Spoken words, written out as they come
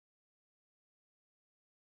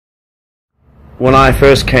When I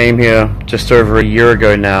first came here, just over a year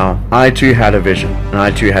ago now, I too had a vision, and I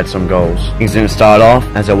too had some goals. Things didn't start off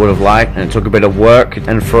as I would have liked, and it took a bit of work,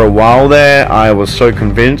 and for a while there, I was so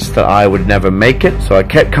convinced that I would never make it, so I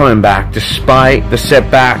kept coming back, despite the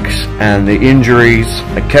setbacks and the injuries.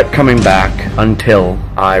 I kept coming back until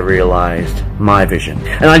I realized my vision.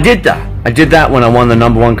 And I did that. I did that when I won the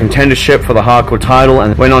 #1 contendership for the Hardcore title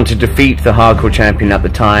and went on to defeat the Hardcore Champion at the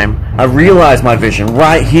time. I realized my vision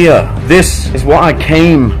right here. This is what I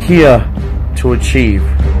came here to achieve.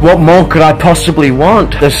 What more could I possibly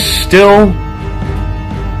want? There's still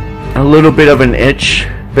a little bit of an itch,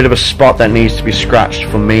 a bit of a spot that needs to be scratched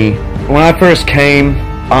for me. When I first came,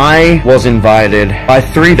 I was invited by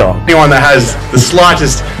 3Dog. Anyone that has the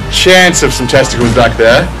slightest chance of some testicles back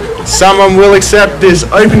there, someone will accept this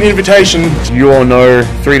open invitation. You all know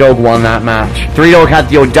 3Dog won that match. 3Dog had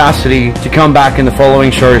the audacity to come back in the following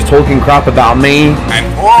shows talking crap about me. And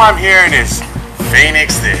all I'm hearing is,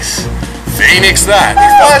 Phoenix this, Phoenix that. He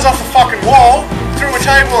flies off the fucking wall, through a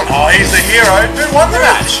table, and oh, he's the hero. Who won the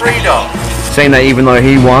match? 3Dog. Saying that even though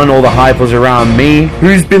he won, all the hype was around me.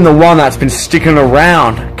 Who's been the one that's been sticking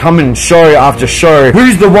around, coming show after show?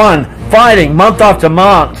 Who's the one fighting month after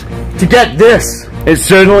month to get this? It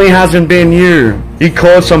certainly hasn't been you. You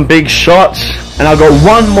called some big shots, and I've got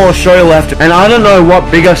one more show left, and I don't know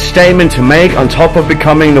what bigger statement to make on top of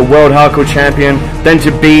becoming the World Hardcore Champion than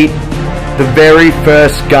to beat the very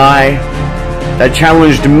first guy that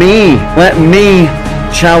challenged me. Let me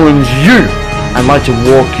challenge you. I'd like to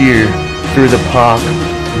walk you through the park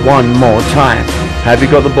one more time. Have you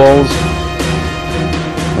got the balls?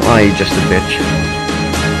 Or are you just a bitch?